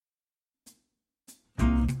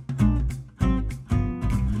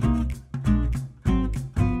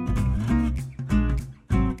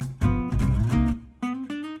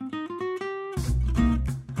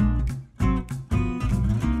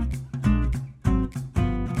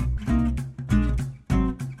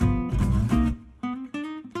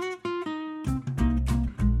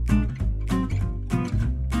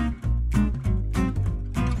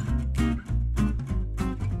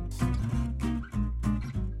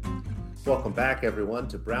Welcome back, everyone,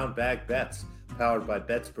 to Brown Bag Bets. Powered by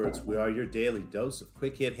BetSperts, we are your daily dose of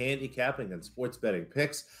quick hit handicapping and sports betting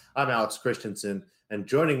picks. I'm Alex Christensen, and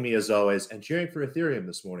joining me as always, and cheering for Ethereum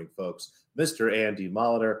this morning, folks, Mr. Andy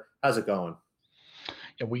Molitor. How's it going?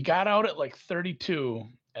 Yeah, we got out at like 32,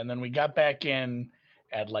 and then we got back in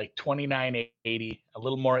at like 29.80, a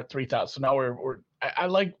little more at 3,000. So now I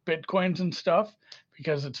like Bitcoins and stuff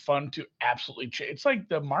because it's fun to absolutely change. It's like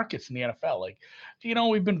the markets in the NFL. Like,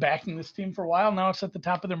 we've been backing this team for a while. Now it's at the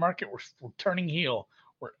top of their market. We're turning heel.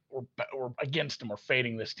 We're against them. We're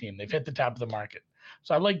fading this team. They've hit the top of the market.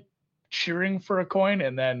 So I like cheering for a coin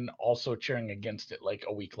and then also cheering against it like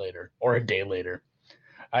a week later or a day later.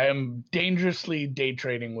 I am dangerously day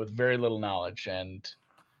trading with very little knowledge, and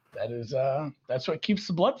that's what keeps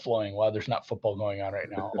the blood flowing while there's not football going on right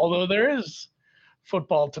now. Although there is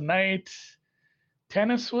football tonight.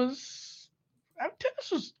 Tennis was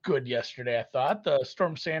good yesterday. I thought the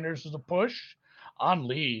Storm Sanders was a push. On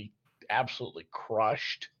Lee absolutely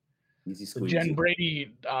crushed. Easy squeeze. Jen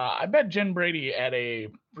Brady. I bet Jen Brady at a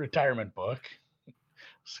retirement book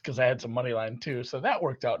because I had some money line too, so that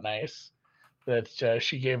worked out nice. That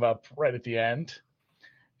she gave up right at the end.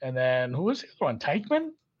 And then who was the other one?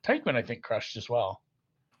 Teichmann? Teichmann, I think, crushed as well.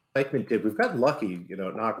 Teichmann did. We've gotten lucky,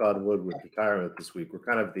 knock on wood with retirement this week. We're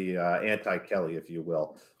kind of the anti-Kelly, if you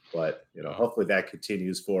will. But, hopefully that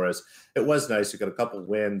continues for us. It was nice. We got a couple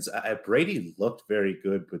wins. Brady looked very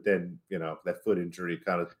good, but then, that foot injury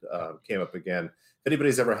kind of came up again. If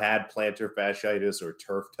anybody's ever had plantar fasciitis or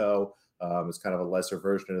turf toe, it's kind of a lesser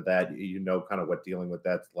version of that. You know kind of what dealing with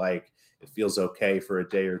that's like. It feels okay for a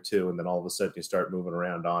day or two, and then all of a sudden you start moving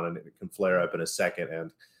around on it, and it can flare up in a second.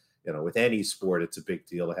 And, with any sport, it's a big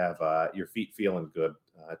deal to have your feet feeling good.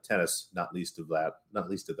 Tennis, not least of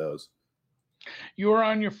those. You were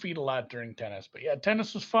on your feet a lot during tennis, but yeah,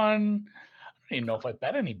 tennis was fun. I don't even know if I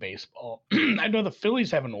bet any baseball. I know the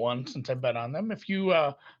Phillies haven't won since I bet on them. If you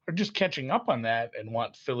are just catching up on that and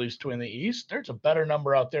want Phillies to win the East, there's a better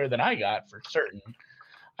number out there than I got for certain.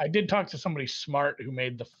 I did talk to somebody smart who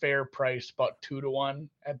made the fair price about 2-1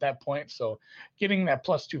 at that point. So getting that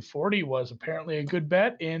plus 240 was apparently a good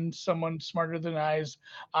bet in someone smarter than I's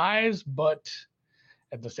eyes. But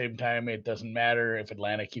at the same time, it doesn't matter if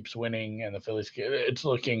Atlanta keeps winning and the Phillies. It's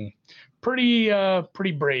looking pretty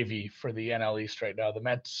bravey for the NL East right now. The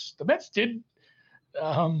Mets did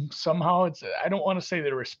somehow. I don't want to say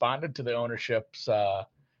they responded to the ownership's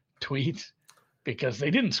tweet because they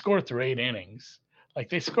didn't score through 8 innings. Like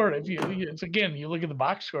they scored, you look at the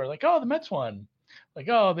box score, like, oh, the Mets won. Like,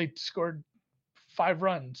 oh, they scored 5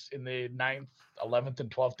 runs in the 9th, 11th, and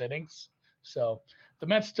 12th innings. So the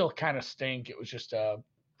Mets still kind of stink. It was just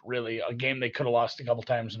really a game they could have lost a couple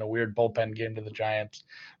times in a weird bullpen game to the Giants.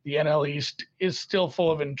 The NL East is still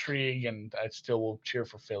full of intrigue, and I still will cheer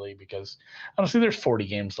for Philly because honestly, there's 40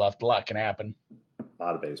 games left. A lot can happen. A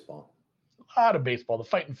lot of baseball. The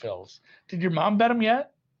Fighting Phils. Did your mom bet them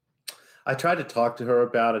yet? I tried to talk to her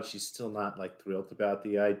about it. She's still not thrilled about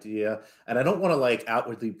the idea. And I don't want to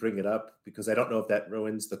outwardly bring it up because I don't know if that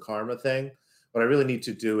ruins the karma thing. What I really need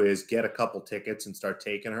to do is get a couple tickets and start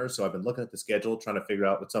taking her. So I've been looking at the schedule, trying to figure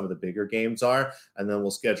out what some of the bigger games are. And then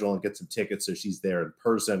we'll schedule and get some tickets so she's there in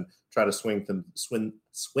person, try to swing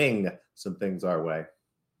some things our way.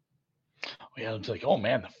 Yeah, it's like, oh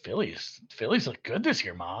man, the Phillies look good this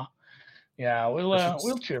year, Ma. Yeah,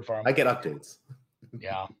 we'll cheer for them. I get updates.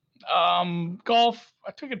 Yeah. Golf,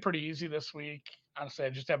 I took it pretty easy this week. Honestly,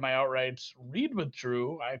 I just had my outrights. Reed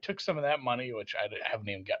withdrew. I took some of that money, which I haven't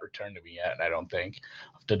even got returned to me yet, I don't think.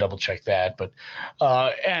 I'll have to double check that. But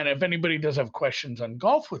and if anybody does have questions on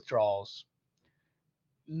golf withdrawals,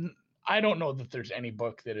 I don't know that there's any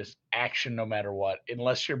book that is action no matter what,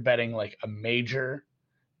 unless you're betting like a major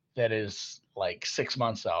that is like 6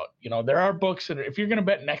 months out. There are books that if you're going to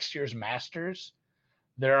bet next year's Masters,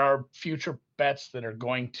 there are future bets that are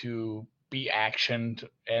going to be actioned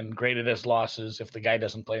and graded as losses if the guy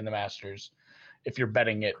doesn't play in the Masters, if you're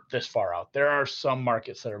betting it this far out. There are some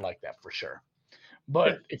markets that are like that for sure.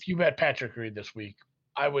 But if you bet Patrick Reed this week,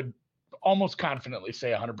 I would almost confidently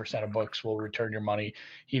say 100% of books will return your money.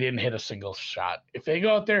 He didn't hit a single shot. If they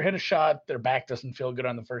go out there, hit a shot, their back doesn't feel good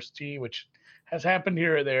on the first tee, which has happened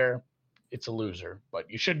here or there, it's a loser. But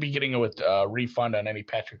you should be getting a refund on any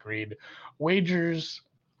Patrick Reed wagers,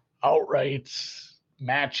 outrights,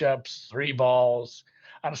 matchups, 3 balls.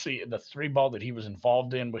 Honestly, the 3 ball that he was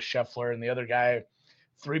involved in with Scheffler and the other guy,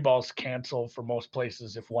 3 balls canceled for most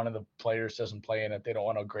places. If one of the players doesn't play in it, they don't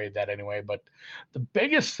want to grade that anyway. But the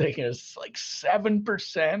biggest thing is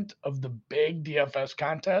 7% of the big DFS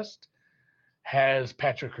contest has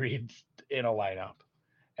Patrick Reed in a lineup.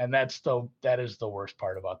 And that is the worst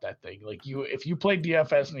part about that thing. Like if you play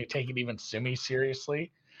DFS and you take it even semi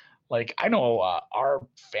seriously, like I know our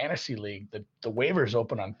fantasy league, the waivers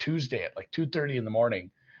open on Tuesday at like 2:30 in the morning,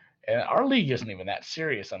 and our league isn't even that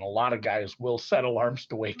serious. And a lot of guys will set alarms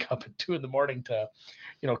to wake up at 2 in the morning to,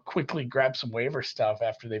 quickly grab some waiver stuff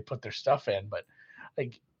after they put their stuff in. But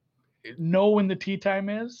like, know when the tea time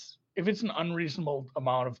is. If it's an unreasonable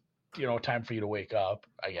amount of time for you to wake up,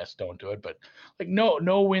 I guess don't do it. But like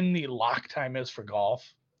know when the lock time is for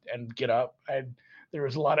golf and get up. There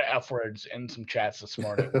was a lot of F words in some chats this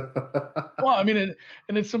morning. Well, I mean,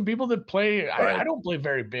 and it's some people that play. Right. I don't play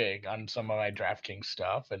very big on some of my DraftKings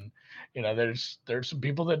stuff, and there's some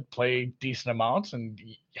people that play decent amounts, and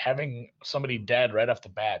having somebody dead right off the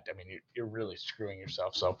bat, I mean, you're really screwing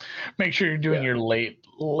yourself. So make sure you're doing your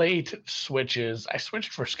late switches. I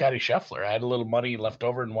switched for Scotty Scheffler. I had a little money left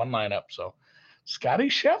over in one lineup, so Scotty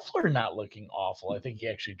Scheffler not looking awful. I think he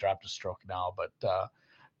actually dropped a stroke now, but.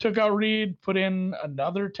 Took out Reed, put in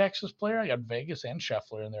another Texas player. I got Vegas and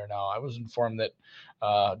Scheffler in there now. I was informed that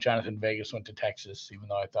Jonathan Vegas went to Texas, even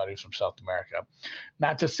though I thought he was from South America.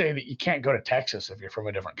 Not to say that you can't go to Texas if you're from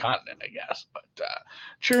a different continent, I guess. But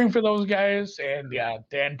cheering for those guys. And yeah,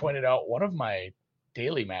 Dan pointed out one of my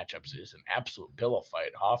daily matchups is an absolute pillow fight.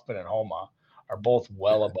 Hoffman and Homa are both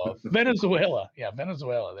well above Venezuela. Yeah,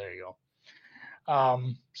 Venezuela. There you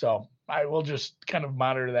go. So I will just kind of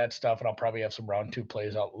monitor that stuff, and I'll probably have some round 2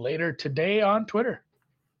 plays out later today on Twitter.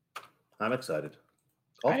 I'm excited.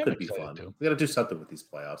 Golf could be fun. Too. We got to do something with these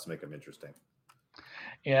playoffs to make them interesting.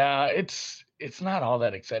 Yeah, it's not all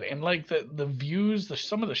that exciting, and like the views,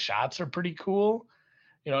 some of the shots are pretty cool.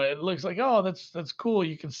 It looks like, oh, that's cool.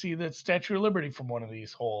 You can see the Statue of Liberty from one of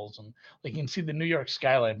these holes, and like you can see the New York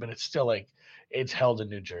skyline, but it's still like it's held in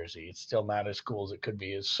New Jersey. It's still not as cool as it could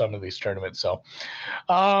be as some of these tournaments. So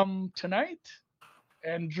tonight,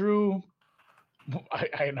 and Drew,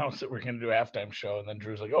 I announced that we're going to do a halftime show, and then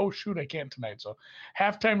Drew's like, oh, shoot, I can't tonight. So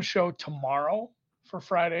halftime show tomorrow for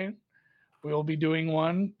Friday. We will be doing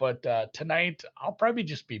one, but tonight I'll probably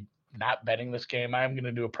just be not betting this game. I'm going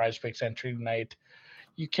to do a Prize Picks entry tonight.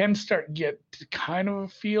 You can start get kind of a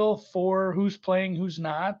feel for who's playing, who's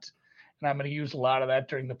not. And I'm going to use a lot of that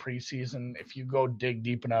during the preseason. If you go dig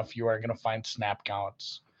deep enough, you are going to find snap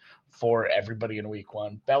counts for everybody in week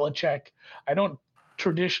 1. Belichick, I don't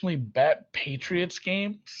traditionally bet Patriots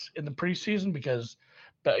games in the preseason because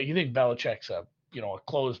you think Belichick's a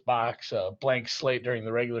closed box, a blank slate during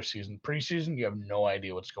the regular season. Preseason, you have no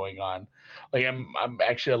idea what's going on. Like I'm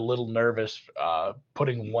actually a little nervous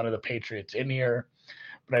putting one of the Patriots in here.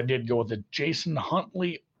 But I did go with the Jason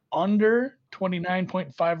Huntley under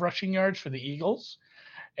 29.5 rushing yards for the Eagles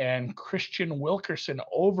and Christian Wilkerson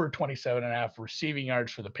over 27.5 receiving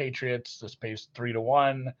yards for the Patriots. This pays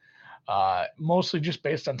 3-1, mostly just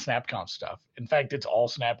based on snap count stuff. In fact, it's all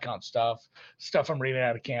snap count stuff I'm reading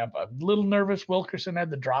out of camp. I'm a little nervous. Wilkerson had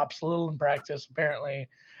the drops a little in practice, apparently.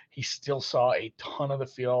 He still saw a ton of the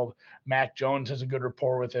field. Mac Jones has a good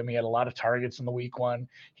rapport with him. He had a lot of targets in the week 1.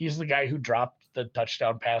 He's the guy who dropped the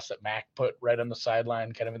touchdown pass that Mac put right on the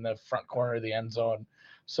sideline, kind of in the front corner of the end zone.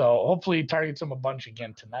 So hopefully he targets him a bunch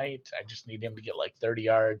again tonight. I just need him to get like 30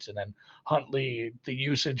 yards. And then Huntley, the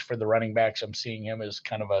usage for the running backs, I'm seeing him as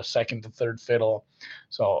kind of a second to third fiddle.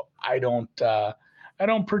 So I don't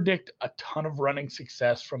predict a ton of running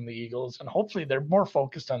success from the Eagles, and hopefully they're more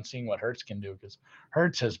focused on seeing what Hurts can do because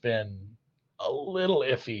Hurts has been a little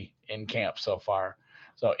iffy in camp so far.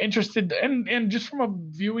 So interested, and just from a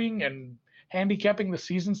viewing and handicapping the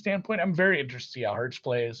season standpoint, I'm very interested to see how Hurts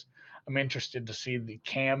plays. I'm interested to see the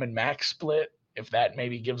Cam and Mac split, if that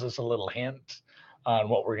maybe gives us a little hint on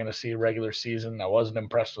what we're going to see regular season. I wasn't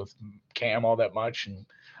impressed with Cam all that much, and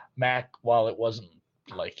Mac, while it wasn't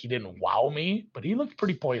like he didn't wow me, but he looked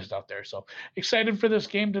pretty poised out there. So excited for this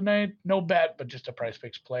game tonight. No bet, but just a Prize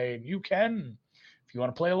Picks play. And you can, if you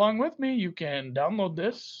want to play along with me, you can download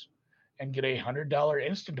this and get a $100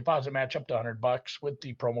 instant deposit match up to $100 with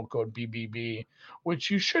the promo code BBB, which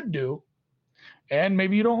you should do. And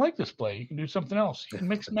maybe you don't like this play. You can do something else. You can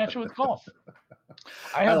mix and match it with golf.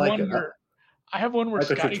 I have one where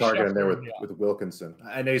Scotty Scheffler there with Wilkinson.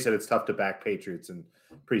 I know you said it's tough to back Patriots in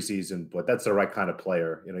preseason, but that's the right kind of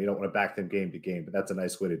player. You don't want to back them game to game, but that's a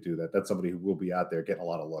nice way to do that. That's somebody who will be out there getting a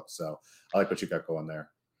lot of looks. So I like what you got going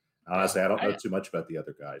there. Honestly, I don't know too much about the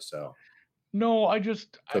other guys. So no, I dug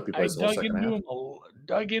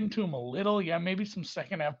into him a little. Yeah, maybe some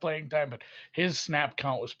second half playing time, but his snap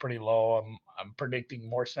count was pretty low. I'm predicting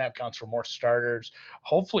more snap counts for more starters.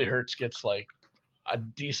 Hopefully Hurts gets like a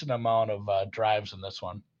decent amount of drives in this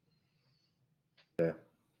one. Yeah.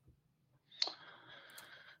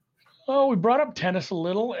 Oh, we brought up tennis a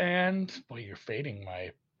little, and boy, you're fading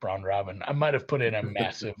my round robin. I might have put in a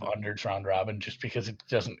massive unders round robin just because it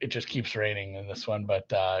just keeps raining in this one. But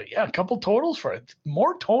yeah, a couple totals for it.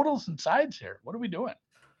 More totals than sides here. What are we doing?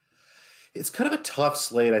 It's kind of a tough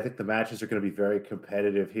slate. I think the matches are going to be very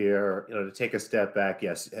competitive here. To take a step back,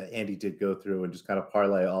 yes, Andy did go through and just kind of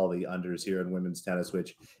parlay all the unders here in women's tennis,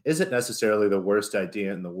 which isn't necessarily the worst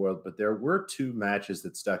idea in the world. But there were two matches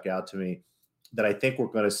that stuck out to me that I think we're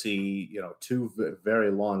going to see, two very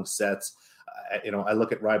long sets. I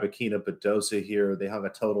look at Rybakina Badosa here. They hung a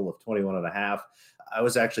total of 21 and a half. I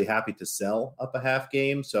was actually happy to sell up a half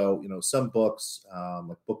game. So, some books,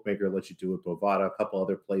 like Bookmaker lets you do it, Bovada, a couple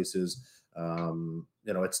other places.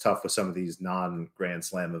 It's tough with some of these non-Grand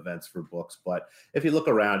Slam events for books. But if you look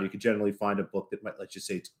around, you can generally find a book that might let you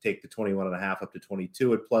say take the 21 and a half up to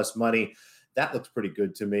 22 at plus money. That looks pretty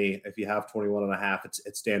good to me. If you have 21 and a half, it's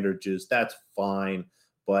standard juice. That's fine.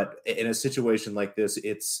 But in a situation like this,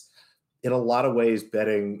 it's in a lot of ways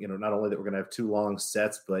betting, not only that we're going to have two long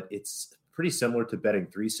sets, but it's pretty similar to betting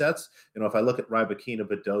three sets. If I look at Rybakina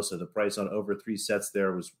Badosa, the price on over three sets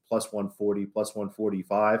there was plus 140, plus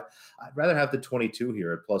 145. I'd rather have the 22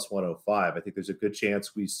 here at plus 105. I think there's a good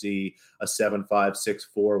chance we see a 7-5,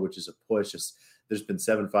 6-4, which is a push. There's been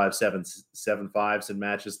 7-5, 7-5s in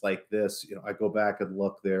matches like this. I go back and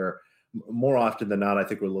look there. More often than not, I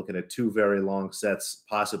think we're looking at two very long sets,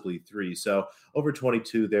 possibly three. So over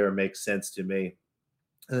 22 there makes sense to me.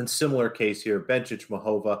 And then similar case here, Bencic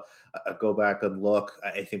Mahova, go back and look.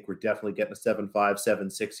 I think we're definitely getting a 7-5,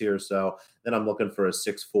 7-6 here. So then I'm looking for a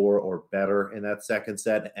 6-4 or better in that second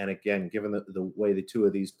set. And again, given the way the two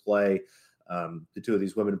of these play, the two of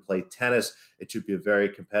these women play tennis, it should be a very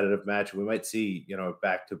competitive match. We might see,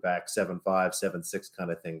 back-to-back 7-5, 7-6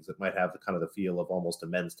 kind of things. It might have the kind of the feel of almost a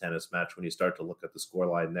men's tennis match when you start to look at the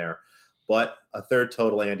scoreline there. But a third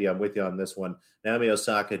total, Andy, I'm with you on this one. Naomi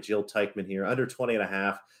Osaka, Jill Teichmann here, under 20 and a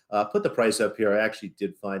half. Put the price up here. I actually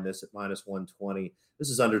did find this at minus 120. This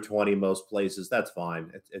is under 20 most places. That's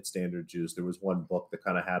fine. It's standard juice. There was one book that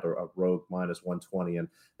kind of had a rogue minus 120, and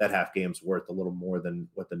that half game's worth a little more than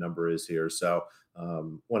what the number is here. So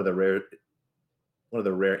one of the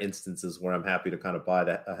rare instances where I'm happy to kind of buy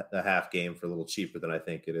the half game for a little cheaper than I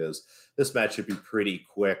think it is. This match should be pretty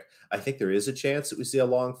quick. I think there is a chance that we see a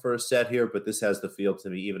long first set here, but this has the feel to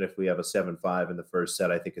me, even if we have a 7-5 in the first set,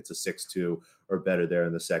 I think it's a 6-2 or better there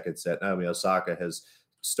in the second set. Naomi Osaka has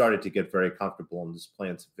started to get very comfortable and is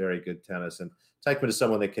playing some very good tennis. And Teichmann is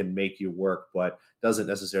someone that can make you work, but doesn't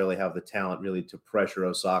necessarily have the talent really to pressure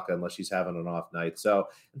Osaka unless she's having an off night. So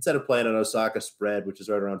instead of playing an Osaka spread, which is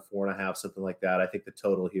right around 4.5, something like that, I think the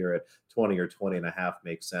total here at 20 or 20 and a half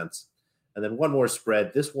makes sense. And then one more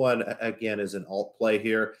spread. This one, again, is an alt play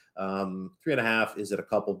here. 3.5 is at a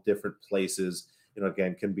couple different places.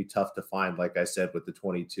 Again, can be tough to find, like I said, with the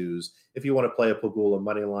 22s. If you want to play a Pegula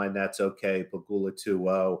money line, that's okay. Pegula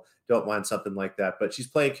 2-0. Don't mind something like that. But she's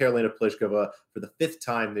playing Karolina Pliskova for the fifth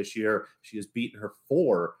time this year. She has beaten her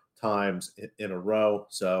 4 times in a row.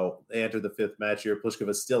 So they enter the fifth match here. Pliskova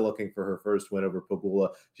is still looking for her first win over Pegula.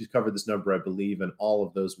 She's covered this number, I believe, in all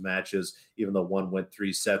of those matches, even though one went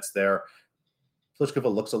 3 sets there.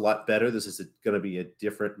 Pliskova looks a lot better. This is going to be a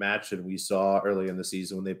different match than we saw early in the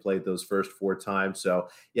season when they played those first 4 times. So,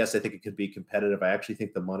 yes, I think it could be competitive. I actually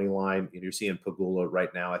think the money line, you're seeing Pegula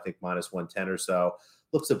right now, I think minus 110 or so,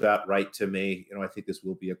 looks about right to me. I think this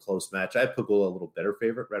will be a close match. I have Pegula a little better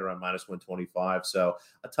favorite, right around minus 125. So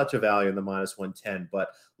a touch of value in the minus 110. But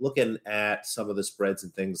looking at some of the spreads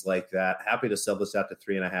and things like that, happy to sell this out to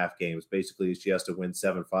 3.5 games. Basically, she has to win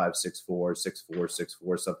 7-5, 6-4, 6-4,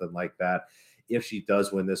 6-4, something like that. If she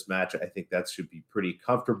does win this match, I think that should be pretty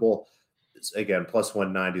comfortable. Again, plus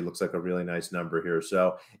 190 looks like a really nice number here.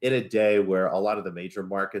 So in a day where a lot of the major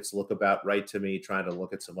markets look about right to me, trying to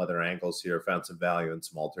look at some other angles here, found some value in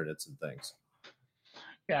some alternates and things.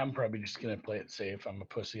 Yeah, I'm probably just going to play it safe. I'm a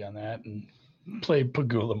pussy on that and play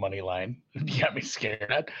Pegula money line. You got me scared.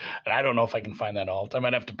 And I don't know if I can find that alt. I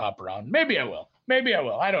might have to pop around. Maybe I will.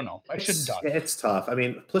 I don't know. I shouldn't talk. It's tough. I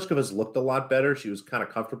mean, Pliskova's looked a lot better. She was kind of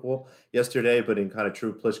comfortable yesterday, but in kind of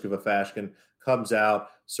true Pliskova fashion, comes out,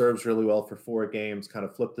 serves really well for 4 games, kind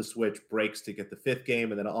of flip the switch, breaks to get the 5th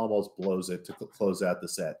game, and then almost blows it to close out the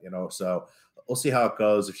set, So we'll see how it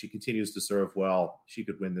goes. If she continues to serve well, she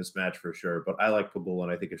could win this match for sure. But I like Pegula,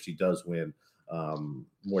 and I think if she does win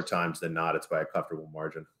more times than not, it's by a comfortable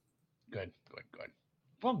margin. Good.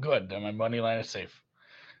 Well, good. Then my money line is safe.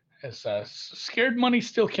 As scared money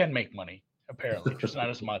still can make money, apparently, just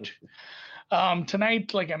not as much.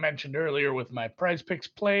 Tonight, like I mentioned earlier, with my Prize Picks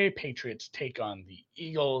play, Patriots take on the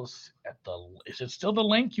Eagles at the. Is it still the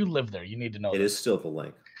link? You live there. You need to know. It is still the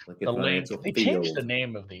link. Lincoln Financial They Field. changed the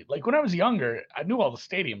name of like when I was younger, I knew all the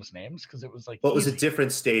stadiums names because it was like. Well, it was a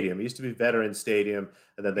different stadium. It used to be Veterans Stadium,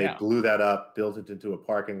 and then they blew that up, built it into a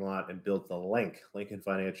parking lot, and built the Lincoln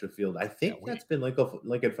Financial Field. I think that's been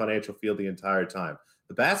Lincoln Financial Field the entire time.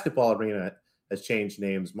 The basketball arena has changed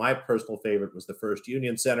names. My personal favorite was the First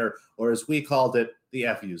Union Center, or as we called it, the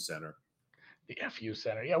FU Center. The FU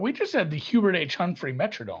Center. Yeah, we just had the Hubert H. Humphrey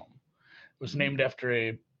Metrodome. It was named after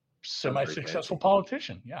a semi-successful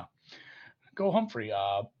politician. Yeah. Go Humphrey.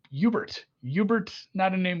 Hubert,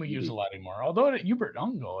 not a name we use a lot anymore. Although Hubert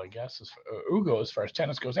Ungo, I guess, is Ugo as far as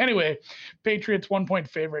tennis goes. Anyway, Patriots 1-point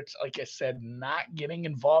favorites. Like I said, not getting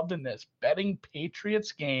involved in this. Betting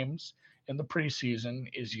Patriots games in the preseason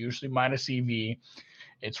is usually minus EV.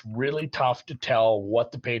 It's really tough to tell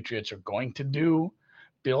what the Patriots are going to do.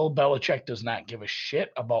 Bill Belichick does not give a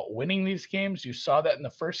shit about winning these games. You saw that in the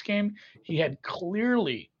first game. He had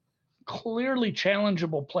clearly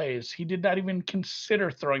challengeable plays. He did not even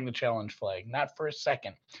consider throwing the challenge flag, not for a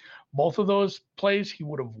second. Both of those plays, he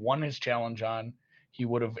would have won his challenge on. He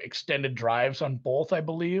would have extended drives on both, I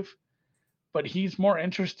believe. But he's more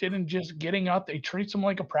interested in just getting out there. He treats them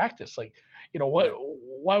like a practice. Like,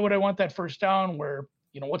 why would I want that first down where,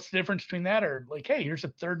 what's the difference between that or like, hey, here's a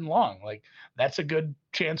 3rd and long. Like, that's a good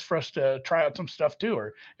chance for us to try out some stuff too.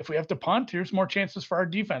 Or if we have to punt, here's more chances for our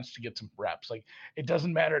defense to get some reps. Like, it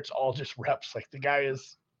doesn't matter. It's all just reps. Like, the guy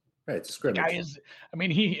is right. It's a scrimmage.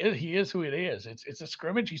 He is who it is. It's a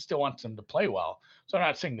scrimmage. He still wants them to play well. So I'm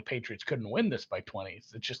not saying the Patriots couldn't win this by 20.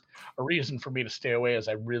 It's just a reason for me to stay away, as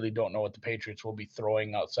I really don't know what the Patriots will be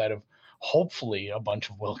throwing outside of hopefully a bunch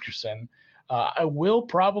of Wilkerson. I will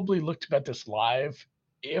probably look to bet this live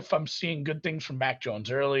if I'm seeing good things from Mac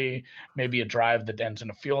Jones early, maybe a drive that ends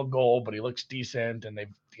in a field goal, but he looks decent, and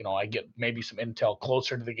I get maybe some intel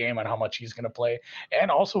closer to the game on how much he's going to play.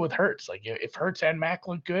 And also with Hurts, like if Hurts and Mac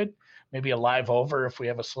look good, maybe a live over if we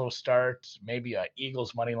have a slow start, maybe a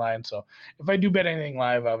Eagles money line. So if I do bet anything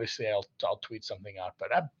live, obviously I'll tweet something out,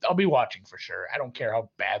 but I'll be watching for sure. I don't care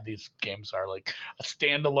how bad these games are. Like a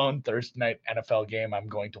standalone Thursday night NFL game, I'm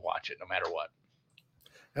going to watch it no matter what.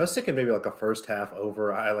 I was thinking maybe like a first half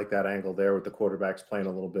over. I like that angle there with the quarterbacks playing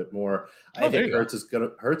a little bit more. I think Hurts is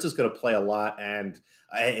gonna play a lot, and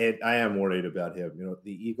I am worried about him.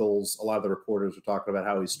 The Eagles, a lot of the reporters are talking about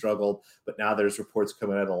how he struggled, but now there's reports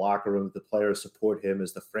coming out of the locker room that the players support him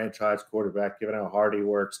as the franchise quarterback, given how hard he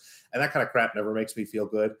works. And that kind of crap never makes me feel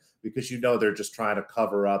good, because they're just trying to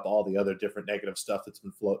cover up all the other different negative stuff that's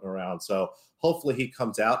been floating around. So hopefully he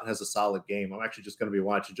comes out and has a solid game. I'm actually just going to be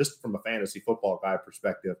watching, just from a fantasy football guy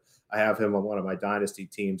perspective. I have him on one of my dynasty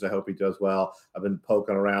teams. I hope he does well. I've been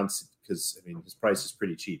poking around because, his price is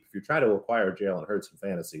pretty cheap. If you're trying to acquire Jalen Hurts in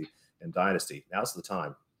fantasy and dynasty, now's the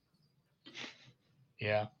time.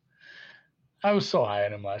 Yeah. I was so high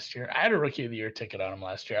on him last year. I had a Rookie of the Year ticket on him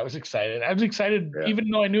last year. I was excited.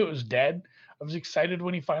 Even though I knew it was dead. I was excited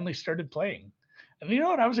when he finally started playing. And you know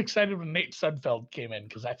what? I was excited when Nate Sudfeld came in,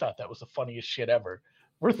 because I thought that was the funniest shit ever.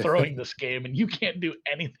 We're throwing this game and you can't do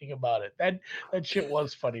anything about it. That shit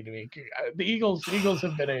was funny to me. The Eagles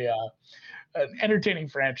have been an entertaining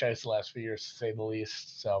franchise the last few years, to say the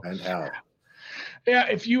least. So, and how? Yeah,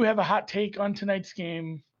 if you have a hot take on tonight's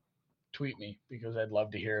game, tweet me, because I'd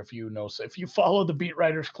love to hear if you know. So if you follow the beat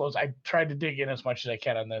writers close, I tried to dig in as much as I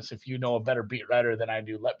can on this. If you know a better beat writer than I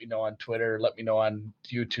do, let me know on Twitter, let me know on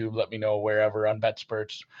YouTube, let me know wherever on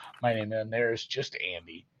BetSperts. My name in there is just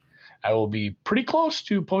Andy. I will be pretty close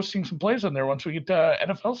to posting some plays on there once we get to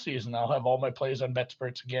NFL season. I'll have all my plays on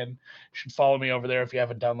BetSperts again. You should follow me over there if you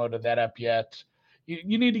haven't downloaded that app yet.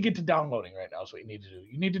 You need to get to downloading right now is what you need to do.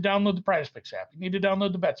 You need to download the PrizePicks app. You need to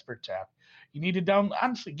download the BetSperts app. You need to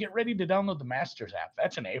honestly, get ready to download the Masters app.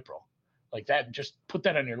 That's in April. Like that, just put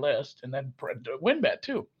that on your list. And then WynnBET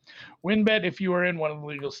too. WynnBET, if you are in one of the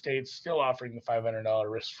legal states, still offering the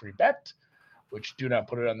 $500 risk-free bet, which do not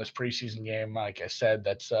put it on this preseason game. Like I said,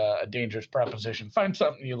 that's a dangerous proposition. Find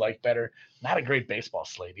something you like better. Not a great baseball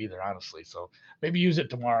slate either, honestly. So maybe use it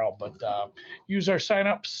tomorrow, but use our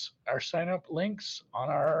sign-up links on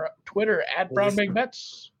our Twitter at Brown Bag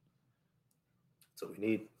Bets. That's what we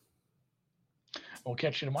need. We'll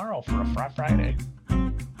catch you tomorrow for a Friday.